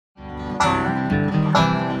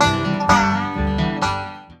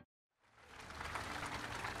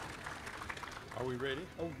Are we ready?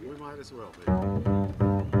 Oh, we might as well be.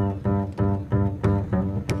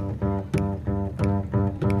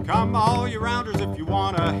 Come all you rounders if you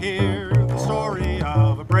want to hear the story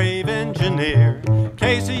of a brave engineer.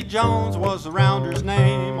 Casey Jones was the rounder's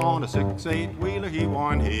name. On a 6-8 wheeler he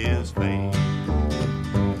won his fame.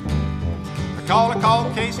 I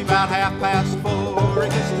called Casey about 4:30. He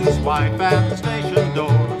kissed his wife at the station door.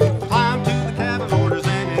 Climbed to the cabin, orders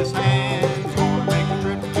in his hand. He's gonna make a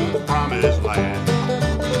trip to the promised land.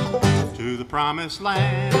 To the promised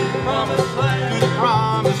land. Promised land. To the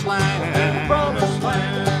promised land. Promised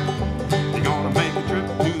land. You're gonna make a trip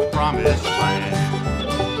to the promised land.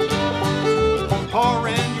 Pour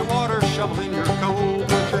in your water, shovel in your coal.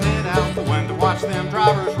 Put your head out the window, watch them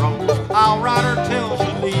drivers roll. I'll ride her till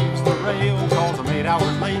she leaves the rail, 'cause I'm 8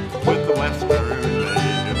 hours late with the Western Mail.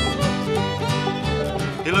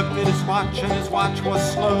 He looked at his watch and his watch was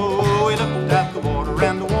slow. He looked at the water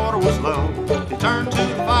and the water was low. He turned to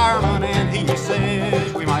the fireman and he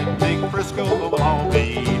said, we might make Frisco, but we'll all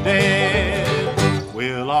be dead.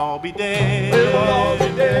 We'll all be dead. We'll all be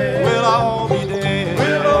dead. We'll all be dead.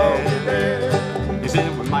 We'll all be dead. He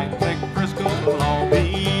said we might make Frisco, but we'll all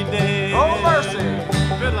be dead. Oh, mercy.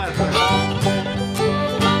 Good lad.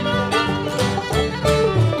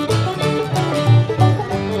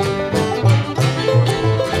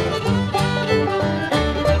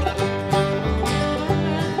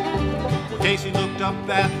 Casey looked up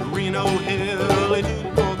that Reno hill. He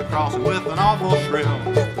tooted for the crossing with an awful shrill.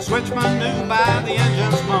 The switchman knew by the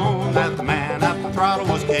engine's moan that the man at the throttle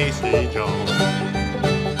was Casey Jones.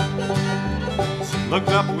 Looked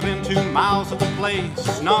up within 2 miles of the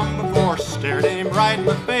place. Number 4 stared him right in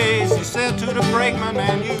the face. He said to the brakeman,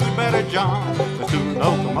 man, you'd better jump. There's 2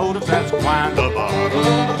 locomotives that's going to bump.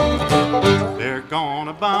 They're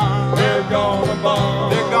gonna bump. We're gonna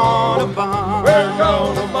bump. They're gonna bump. We're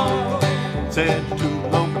gonna bump. Said 2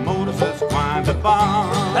 locomotives that's going to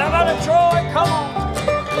bump. How about it, Troy? Come on.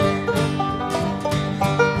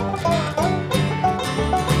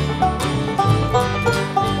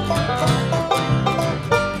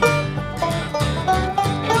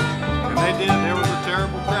 And they did. There was a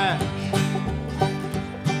terrible crash.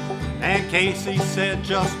 And Casey said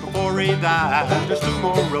just before he died, there's 2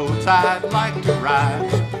 more roads I'd like to ride.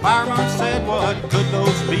 The fireman said, what could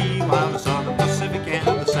those be? While the Southern Pacific and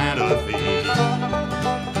the Santa Fe.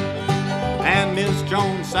 And Miss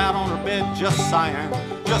Jones sat on her bed just sighing.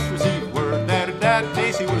 Just received word that her dad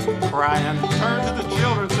Casey was crying. Turned to the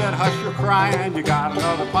children and said, hush your crying. You got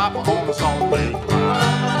another papa on the Salt Lake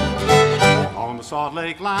line. On the Salt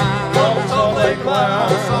Lake line. On the Salt Lake line. On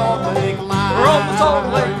the Salt Lake line. We're on the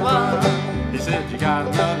Salt Lake line. He said, you got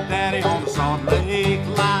another daddy on the Salt Lake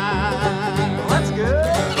line. Well, that's good.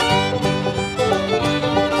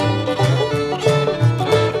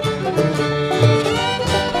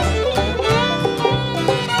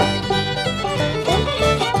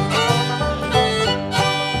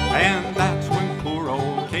 And that's when poor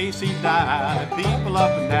old Casey died. People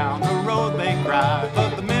up and down the road they cried,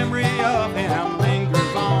 but the memory of him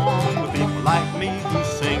lingers on with people like me who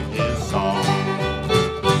sing his song.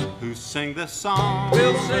 Who sing this song?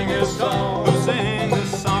 We'll sing his song. Who sing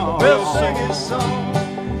this song? We'll sing his song.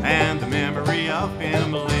 And the memory of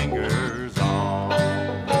him lingers on.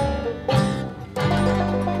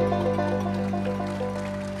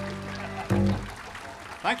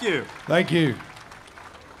 Thank you. Thank you.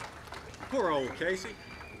 Poor old Casey.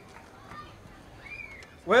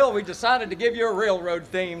 Well, we decided to give you a railroad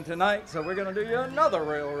theme tonight, so we're going to do you another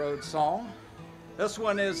railroad song. This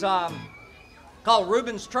one is called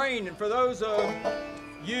Reuben's Train, and for those of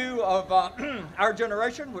you of our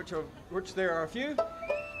generation, which there are a few,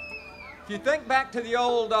 if you think back to the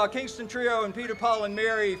old Kingston Trio and Peter, Paul, and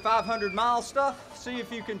Mary 500-mile stuff, see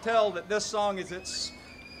if you can tell that this song is its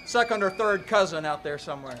second or third cousin out there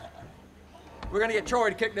somewhere. We're going to get Troy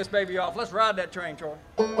to kick this baby off. Let's ride that train, Troy.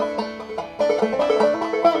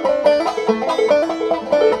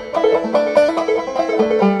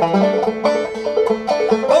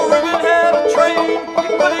 Oh, Reuben had a train, he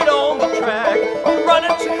put it on the track, he run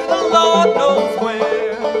it to the Lord knows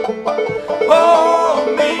where. Oh,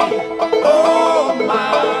 me, oh,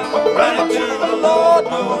 my, run it to the Lord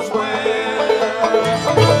knows where.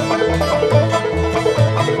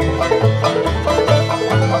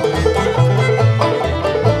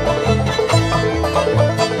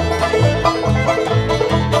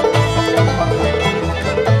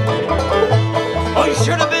 Oh, you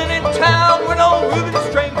should have been in town when old Reuben's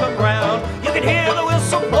train come round. You can hear the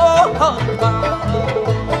whistle blow on by.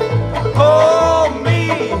 Oh,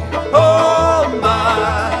 me, oh,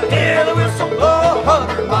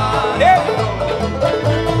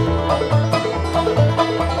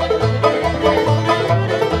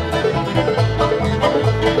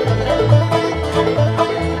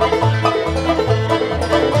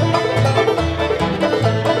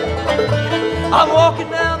 I'm walking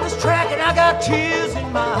down this track and I got tears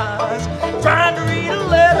in my eyes, trying to read a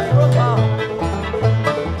letter from my home.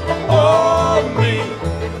 Oh me,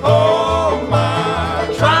 oh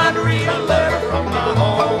my, trying to read a letter from my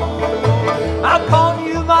home. I'll pawn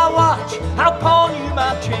you my watch, I'll pawn you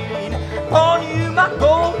my chain, pawn you my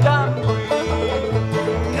gold diamond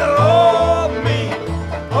ring. Oh me,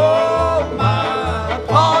 oh my, I'll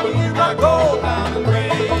pawn you my gold diamond ring.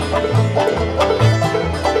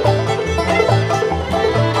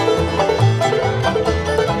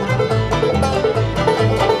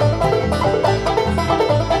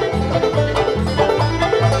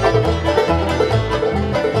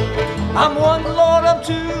 I'm 1, Lord, I'm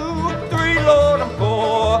 2, 3, Lord, I'm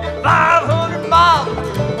 4, 500 miles.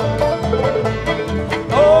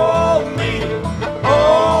 Oh me,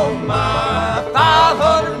 oh my,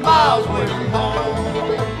 500 miles away from home.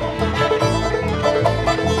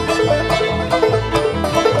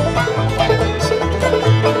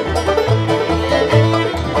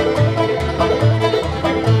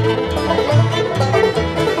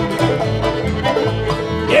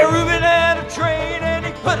 Yeah, Reuben had a train and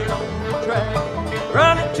he put it on